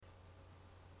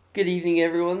Good evening,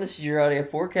 everyone. This is your audio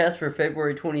forecast for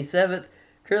February 27th.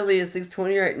 Currently at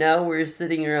 6:20 right now, we're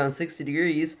sitting around 60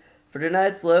 degrees. For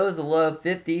tonight's low is a low of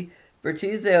 50. For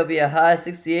Tuesday, it'll be a high of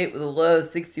 68 with a low of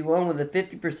 61 with a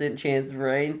 50% chance of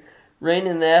rain. Rain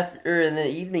in the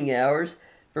evening hours.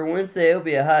 For Wednesday, it'll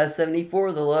be a high of 74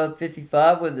 with a low of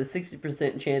 55 with a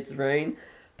 60% chance of rain.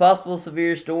 Possible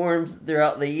severe storms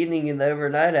throughout the evening and the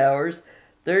overnight hours.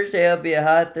 Thursday, it'll be a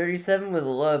high of 37 with a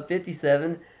low of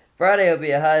 57. Friday will be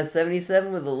a high of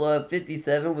 77 with a low of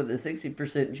 57 with a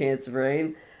 60% chance of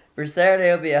rain. For Saturday,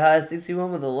 it'll be a high of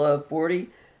 61 with a low of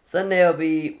 40. Sunday will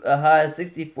be a high of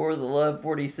 64 with a low of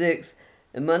 46.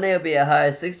 And Monday will be a high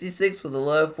of 66 with a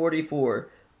low of 44.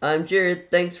 I'm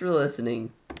Jared. Thanks for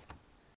listening.